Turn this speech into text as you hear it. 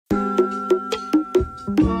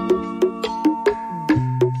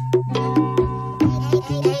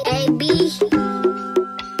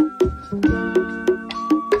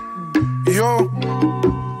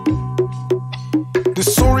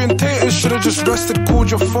Disorientated, should've just rested. Called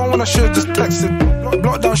your phone when I should've just texted.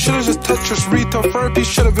 Lockdown, should've just Tetris. Retail therapy,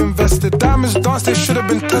 should've invested. Diamonds dance, they should've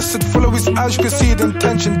been tested. Full of his eyes, you can see the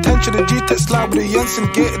intention. Tension, the G-Tech slide with a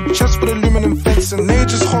Jensen. Gated chest with aluminum fencing. They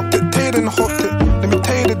just hopped it, Taden hopped it. Let me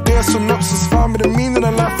tell you the day synopsis. Found me the meaning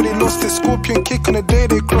of life when they lost it. Scorpion kick on the day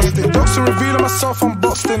they crossed it. Jokes are revealing myself, I'm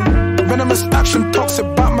Boston. Venomous action,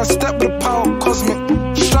 toxic. Back my step with the power cosmic.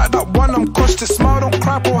 Strike that one, I'm cautious. Smile, don't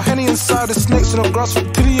cry, pour Henny inside. The snakes in the grass,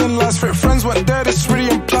 reptilian lies. Fake friends weren't there, this really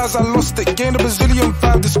implies I lost it. Gained a Brazilian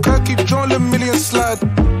vibe, this girl keep drawing a million slide.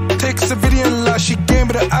 Take a civilian life, she gained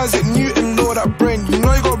with the Isaac Newton, know that brain. You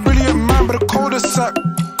know you got a brilliant mind, but the coldest sack.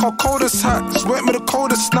 Call coldest hat, sweat me the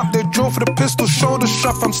coldest snap. They draw for the pistol, shoulder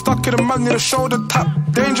strap. I'm stuck in the mud near the shoulder tap.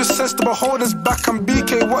 Dangerous sense to beholders back, I'm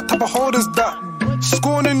BK, what type of hold is that?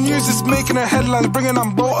 Scoring the news is making the headlines, bringing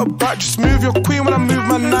on Bolter back. Just move your queen when I move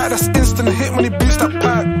my knight. That's instant hit when he boosts that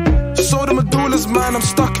pipe. So the medulla's mine, I'm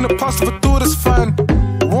stuck in the past of a door that's fine.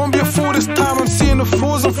 Won't be a fool this time, I'm seeing the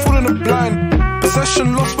fools, I'm fooling the blind.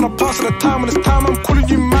 Possession lost when I pass at the time, when it's time I'm calling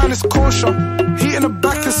you mine, it's kosher. Heat in the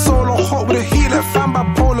back is solo, hot with a heat like fan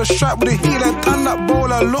bipolar. Strap with a heat like tan that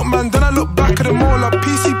bowler. Look man, then I look back at the molar.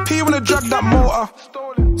 PCP when I drag that motor.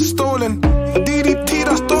 Stolen. DDT,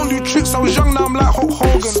 that's don't do tricks, I was young, now I'm like Hulk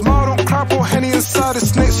Hogan. Smile, don't cry, pour Henny inside. The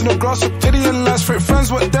snakes in the grass, reptilian lies. Fake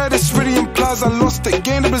friends weren't there, this really implies I lost it.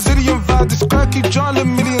 Gained a Brazilian vibe, this girl keep drawing a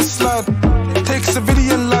million slide. Take a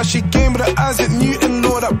civilian life, she gained with the Isaac Newton,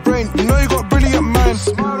 know that brain. You know you got a brilliant mind.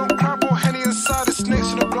 Smile, don't cry, pour Henny inside. The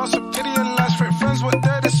snakes in the grass, reptilian lies. Fake friends weren't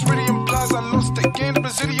there, this really implies I lost it. Gained a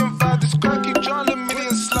Brazilian vibe, this girl keep drawing a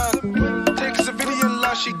million slide. Take a civilian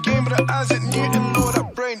life, she gained with the Isaac Newton, know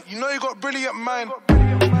that brain. You know you got a brilliant mind.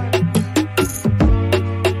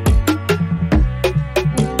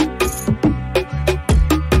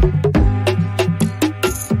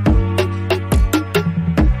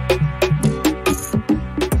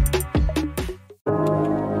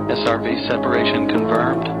 SRV separation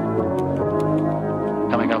confirmed.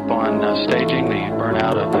 Coming up on staging the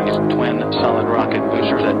burnout of these twin solid rocket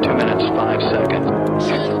boosters at 2 minutes 5 seconds.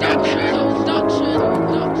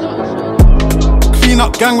 Clean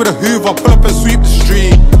up gang with a hoover, pull up and sweep the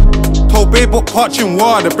street. Told babe what parching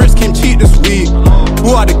war, the bricks came cheap this week.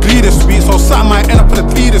 Who are the glee this week, so something might end up in the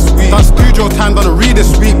T this week. Done studio time, done a read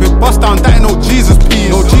this week. Big bust down, that ain't no Jesus piece.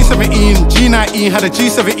 No G17, G19, had a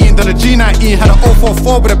G17, done a G19. Had a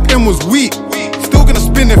 044, but the pin was weak. Still gonna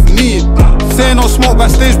spin if need. Saying no smoke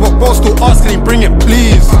backstage, but bro still asking him bring it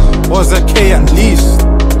please. Was a K at least.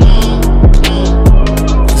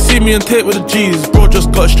 See me and tape with the G's, bro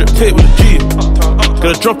just got a strip tape with the G.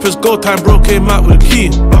 Gotta drop his go time, bro came out with a key.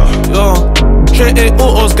 Yo, straight 8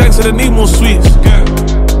 autos, gang said they need more sweets.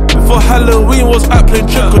 Before Halloween was out playing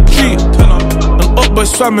trick or treat. An up boy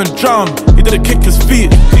swam and drowned, he didn't kick his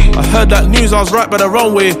feet. I heard that news, I was right by the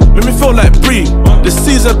runway, made me feel like Brie. This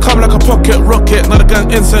season come like a pocket rocket, now the gang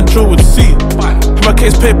in Central would see. My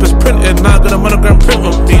case papers printed, now I got a monogram print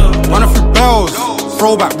on me. Running through bells,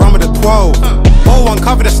 throwback run with a 12. Oh,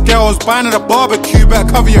 uncover the scales, buying at a barbecue, better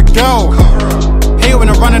cover your girl. Hate when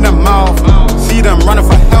I run in the mouth, see them running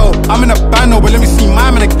for help. I'm in a band, but let me see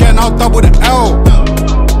my man again, I'll double the L.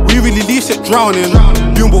 We really leave shit drowning,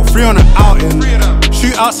 doing about 3 on an outing.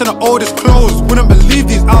 Shootouts in the oldest clothes, wouldn't believe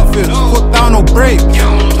these outfits. Foot down, no break,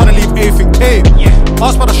 tryna leave everything tape.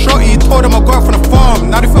 Asked by the shorty, told him I got it from the farm,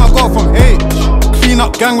 now they think I got it from H. Clean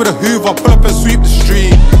up gang with a hoover, pull up and sweep the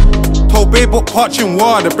street. Told babe what parching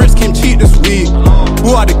war, the bricks came cheap this week.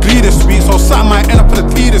 Who are the glee this week, so something might end up in the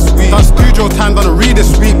T this week. Done studio time, done a read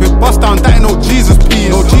this week. Big bust down, that ain't no Jesus piece.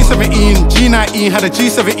 No G17, G19, had a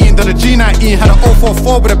G17, done a G19. Had a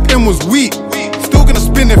 044, but the pin was weak. Still gonna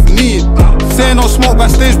spin if need. Saying no smoke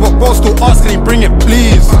backstage, but bro still asking him bring it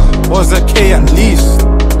please. Was a K at least.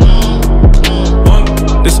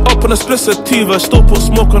 This up on a split sativa, still put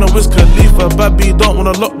smoke on a whisker, leave her. Bad B don't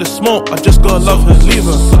wanna lock this smoke, I just gotta love her, leave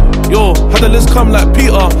her. Yo, had the list come like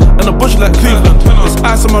Peter, and a bush like Cleveland. This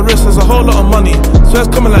ice on my wrist has a whole lot of money, so it's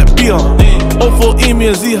coming like beer. 04 me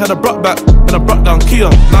and Z had a brought back, and I brought down Kia.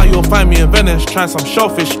 Now you'll find me in Venice, trying some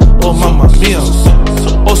shellfish, oh mamma mia.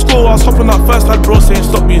 Old school, I was hopping up first, had bro saying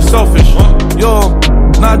stop being selfish. Yo,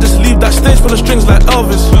 now I just leave that stage for the strings like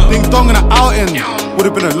Elvis. Ding dong in the outing,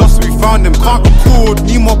 would've been a loss if we found him. Can't record,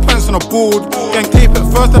 need more points on the board. Gang tape it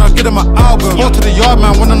first, then I'll get him an album. Go to the yard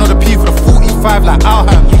man, wanna know the P for the 40 5 like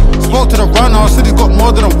Alham. Spoke to the runner, said he's got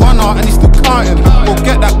more than a one and he's still counting. Go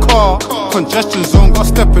get that car, congestion zone, got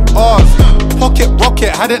step with ours. Pocket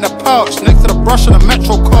rocket, had it in a pouch, next to the brush on a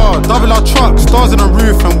metro car. Double our truck, stars in the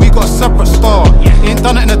roof, and we got a separate star. Ain't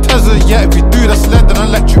done it in a Tesla yet, if we do that's led an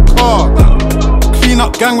electric car. Clean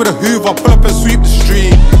up gang with a hoover, pull up and sweep the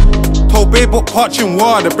street. Told babe what parching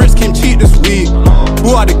war, the bricks came cheap this week.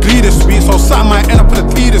 Bought out the glee this week, so something might end up in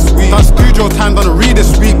the T this week. Done studio time, done a read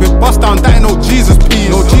this week. With bust down, that ain't no Jesus piece.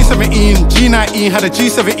 No G17, G19, had a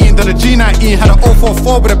G17, done a G19. Had a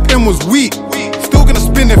 044, but the pin was weak. Still gonna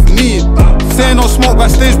spin if need. Saying no smoke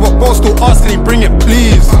backstage, but bro still asking he bring it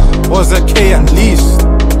please. Or is a K at least?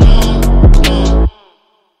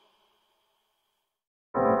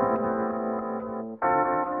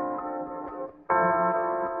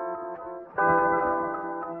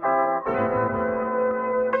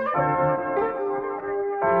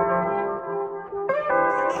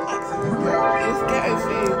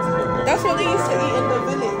 That's what they used to eat in the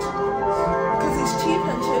village. Because it's cheap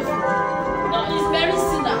and cheap. No, it's very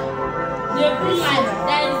sinner. They bring like,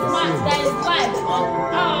 there is vibe.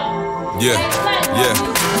 Yeah.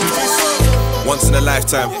 Once in a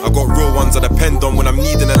lifetime, I got real ones I depend on when I'm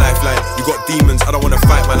needing a lifeline. You got demons, I don't wanna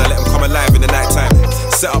fight, man, I let them come alive in the night time.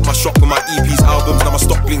 Set up my shop with my EPs, albums, now my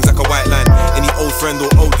stock blings like a white line. Any old friend or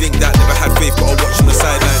old link that never had faith, gotta watch on the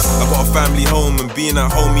sideline. I got a family home, and being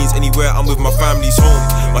at home means anywhere I'm with my family's home.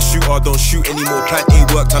 My shooter don't shoot anymore, plan A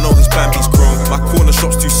worked, I know his plan B's chrome. My corner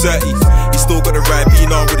shop's too 30, he still got the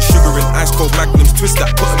Ribena with the sugar and ice cold magnums, twist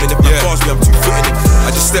that, put him in. If my bars me, I'm too footing him.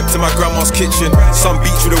 I just stepped to my grandma's kitchen, sun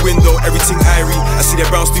beat through the window, everything airy. I see the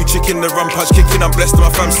brown stew chicken, the rum punch kicking, I'm blessed and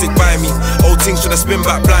my fam stick by me. Old things should I spin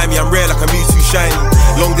back blind me, I'm rare like a Mewtwo shiny.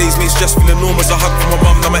 Long days make stress feel enormous, a hug from my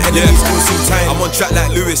mum, now my enemies all seem tiny. I'm on track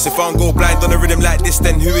like Lewis, if I don't go blind on a rhythm like this,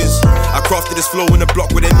 then who is? I crafted this flow in the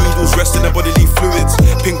block with the needles, resting the bodily fluids.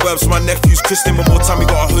 Pink verbs for my nephews, Kristen, but more time we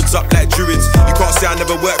got our hoods up like druids. You can't say I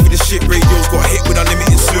never worked for this shit, radios got hit with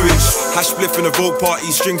unlimited sewage. Hash spliff in the Vogue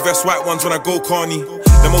party, string vest white ones when I go carny.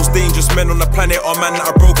 The most dangerous men on the planet are man that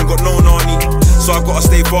are broken, got no nanny. So I gotta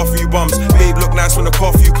stay far from you bums. Babe look nice when the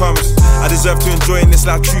curfew comes. I deserve to enjoy in this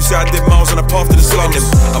life, true say I did miles on the path to the slums.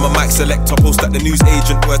 I'm a mic selector, post like the news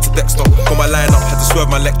agent, word to Dexter. Got my line up, had to swerve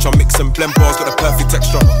my lecture, mix and blend bars, got the perfect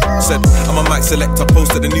texture. Said, I'm a mic selector,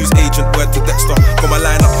 post like the news agent, word to Dexter. Got my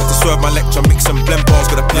line up, had to swerve my lecture, mix and blend bars,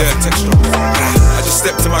 got the perfect texture. I just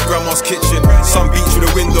stepped to my grandma's kitchen, sun beat through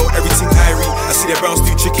the window, everything airy. I see the brown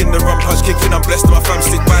stew chicken, the rum punch kicking, I'm blessed and my fam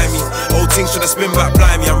stick by me. Old things should I spin back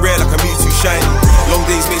blind me, I'm rare like a Mewtwo shiny. Long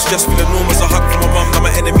days make stress feel enormous, a hug from my mum, now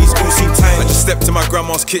my enemies all seem tiny. I just stepped to my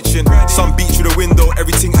grandma's kitchen, sun beat through the window,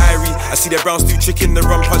 everything airy. I see the brown stew chicken, the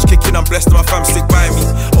rum punch kicking, I'm blessed and my fam stick by me.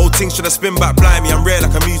 Old things should I spin back blind me, I'm rare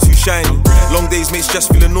like a Mewtwo shiny. Long days make stress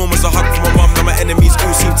feel enormous, a hug from my mum, now my enemies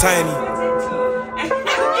all seem tiny.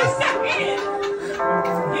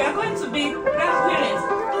 You are going to be grandparents.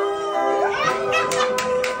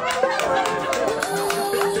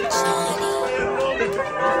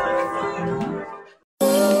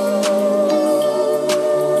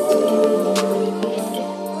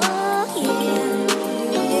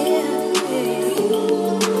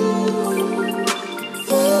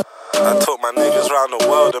 I took my niggas round the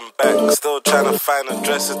world and back. Still trying to find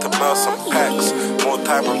addresses to mail some packs. More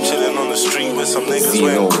time I'm chilling on the street with some niggas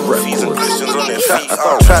wearing goofies and Christians on their feet.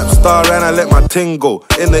 Trap star and I let my ting go.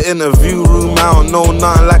 In the interview room I don't know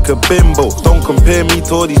nothing like a bimbo. Don't compare me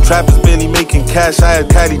to all these trappers barely making cash. I had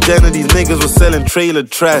Kylie Jenner, these niggas was selling trailer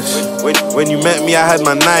trash. When you met me I had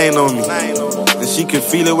my 9 on me, and she can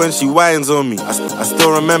feel it when she whines on me. I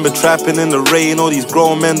still remember trapping in the rain. All these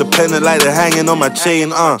grown men dependent like they're hanging on my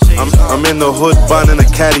chain. I'm in the hood, bunning a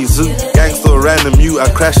caddy zoo. Gangster ran the mute, I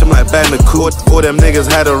crash them like Bandicoot. All them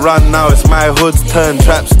niggas had a run, now it's my hood's turn.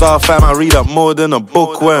 Trap star fam, I read up more than a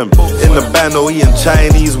bookworm. In the bando eating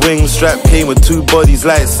Chinese wings. Strap came with 2 bodies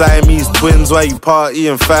like Siamese twins. While you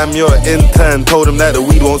partying fam, you're an intern. Told them that the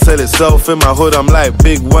weed won't sell itself. In my hood I'm like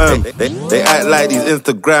Big Worm. They act like these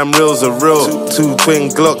Instagram reels are real. 2 twin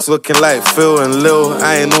Glocks looking like Phil and Lil.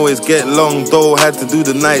 I ain't always get long though. Had to do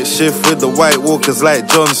the night shift with the White Walkers like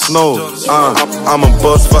Jon Snow. I'm a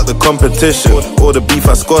boss, fuck the competition. All the beef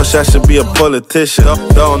I squash, I should be a politician.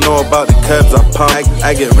 Don't know about the curbs I pump.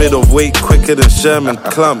 I get rid of weight quicker than Sherman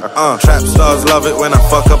Clump. Trap stars love it when I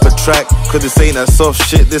fuck up a track. Cause this ain't that soft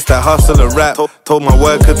shit, this that hustle of rap. Told my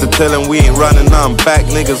worker to tell him we ain't running, now I'm back.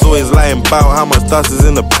 Niggas always lying about how much dust is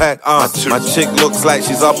in the pack. My chick looks like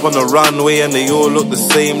she's up on the runway, and they all look the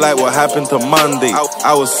same like what happened to Monday.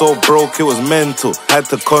 I was so broke it was mental. Had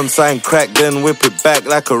to consign crack then whip it back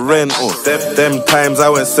like a rental. Them times I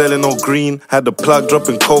went selling no green. Had the plug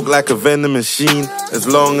dropping coke like a vending machine. As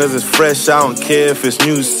long as it's fresh, I don't care if it's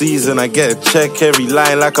new season. I get a check every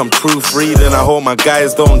line like I'm proofreading. I hope my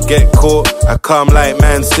guys don't get caught. I come like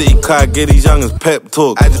Man City car, get these youngers pep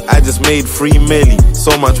talk. I just made 3 milli.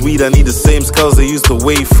 So much weed, I need the same skulls they used to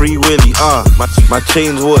weigh Free Willy. My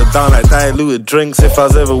chains watered down like diluted drinks. If I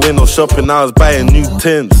was ever window shopping, I was buying new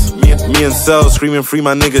tints. Me and Cell screaming free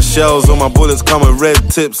my nigga shells. All my bullets come with red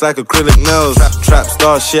tips like acrylic nails. Trap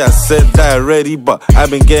star shit, I said that already, but I've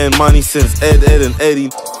been getting money since Ed, and Eddie.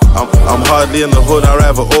 I'm hardly in the hood, I'd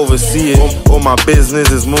rather oversee it. All my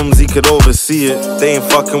business is mumsy could oversee it. They ain't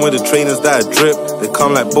fucking with the trainers that I drip. They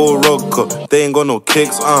come like Bull Road, they ain't got no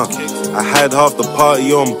kicks, I had half the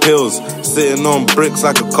party on pills, sitting on bricks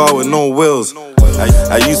like a car with no wheels.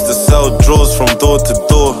 I used to sell drawers from door to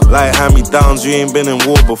door, like hand-me-downs, you ain't been in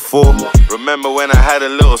war before. Remember when I had a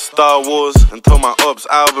little Star Wars, until my ops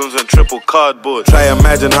albums and triple cardboard. Try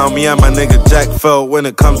imagine how me and my nigga Jack felt when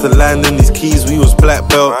it comes to landing these keys, we was black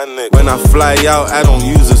belt. When I fly out, I don't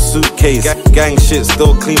use a suitcase. Gang shit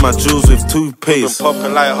still clean my jewels with toothpaste. Been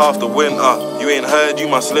popping like half the winter. You ain't heard, you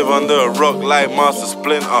must live under a rock like Master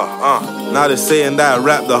Splinter. Now they're saying that I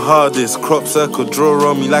rap the hardest. Crop circle draw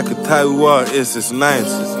on me like a tattoo artist. It's nice.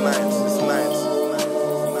 It's nice. It's nice.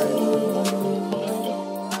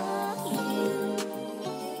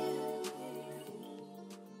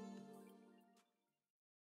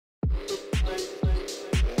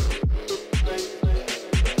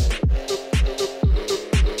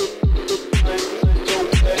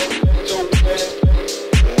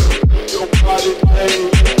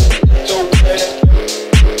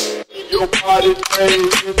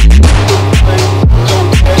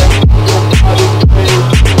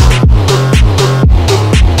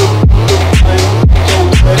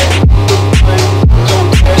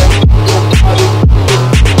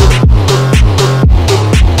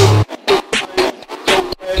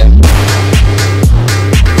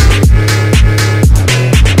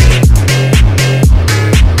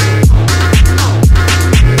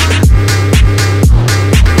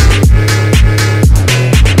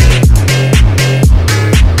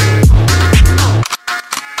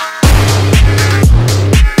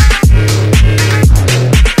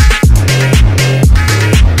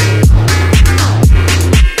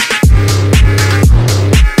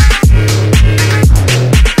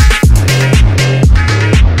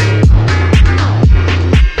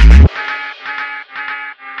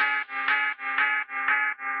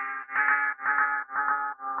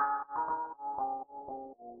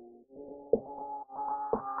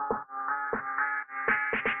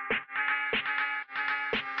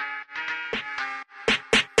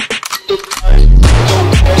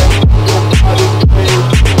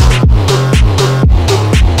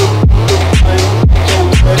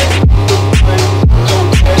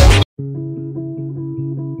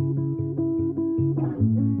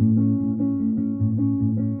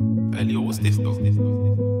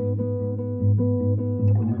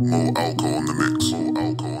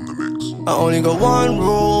 I only got one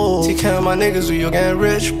rule: take care of my niggas or you're getting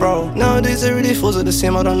rich, bro. Nowadays everyday feels like the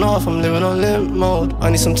same, I don't know if I'm living on limp mode. I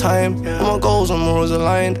need some time, all my goals and morals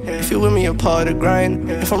aligned. If you're with me, you're part of the grind.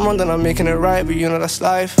 If I'm wrong, then I'm making it right, but you know that's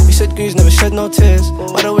life. You said goons never shed no tears,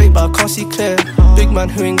 wide awake but I can't see clear. Big man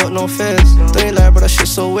who ain't got no fears, don't you lie, but that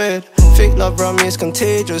shit's so weird. Fake love around me is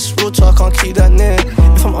contagious, real talk, can't keep that near.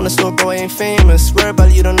 If I'm honest though, bro, I ain't famous. Where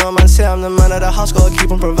about you don't know, man, say I'm the man of the house, gotta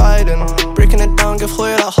keep on providing. Breaking it down, give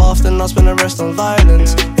Hoya that half, then I'll spend the rest on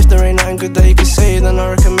violence. If there ain't nothing good that you can say, then I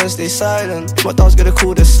recommend stay silent. My dogs get a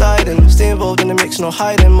cool deciding, stay involved in the mix, no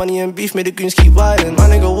hiding. Money and beef made the goons keep wildin'. My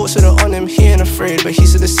nigga walks with it on him, he ain't afraid, but he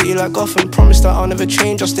said the city like Gotham. Promised that I'll never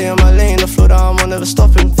change, I'll stay in my lane. The flow that I'm on, never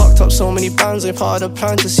stopping. Fucked up so many bands, ain't part of the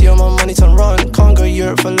plan to see all my money turn run. Can't go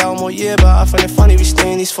Europe for a more year, but I find it funny we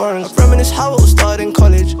stay in these foreigns. I reminisce how it all started in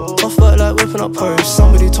college, off work like whipping up porridge.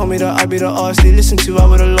 Somebody told me that I'd be the artist they listen to, I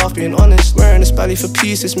would've laughed, being honest. Wearing this belly for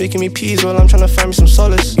peace, it's making me peas while I'm trying to find me some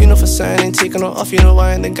solace. You know for certain, ain't taking it off, you know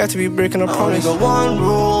why, and then got to be breaking a promise. I only got one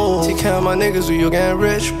rule: take care of my niggas or you're getting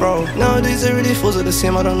rich, bro. Nowadays everyday feels like the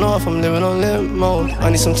same, I don't know if I'm living on limp mode. I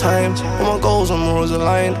need some time, all my goals and morals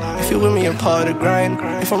aligned. If you're with me, you're part of the grind.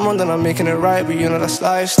 If I'm wrong, then I'm making it right, but you know that's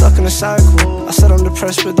life. Stuck in a cycle, I said I'm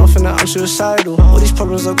depressed, but don't think that I'm suicidal. All these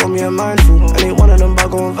problems that got me unmindful, and ain't one of them about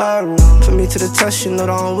going viral. Put me to the test, you know that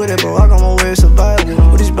I'm with it, but I got my way of survival.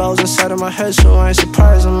 All these was inside of my head, so I ain't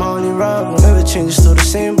surprised I'm only rival. Never change, still the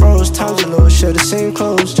same bros. Times are low, share the same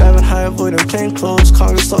clothes. Driving high, avoiding plain clothes.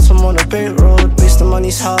 Can't get stopped, I'm on a bait road. Wasting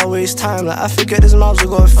money's how I waste time. Like I forget his mouths, I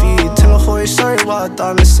gotta feed. Tell a boy sorry what I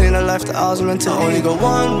done. This ain't a life that I was meant to lead. Only got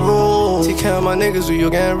one rule: take care of my niggas or you're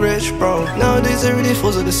getting rich, bro. Nowadays everyday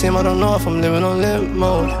feels like the same. I don't know if I'm living on limp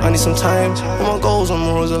mode. I need some time. All my goals, I'm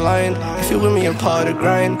morals aligned. If you're with me, I'm part of the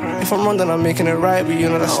grind. If I'm wrong, then I'm making it right. But you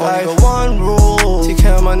know that's life. Only got one rule: take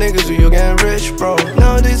care of my niggas or you're getting rich, bro.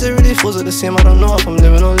 Nowadays everyday feels like the same. I don't know if I'm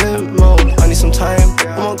living on limp mode. I need some time.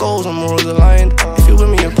 All my goals, I'm morals aligned. If you're with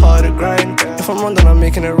me, I'm part of the grind. If I'm wrong, then I'm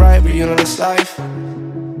making it right. But you know that's life.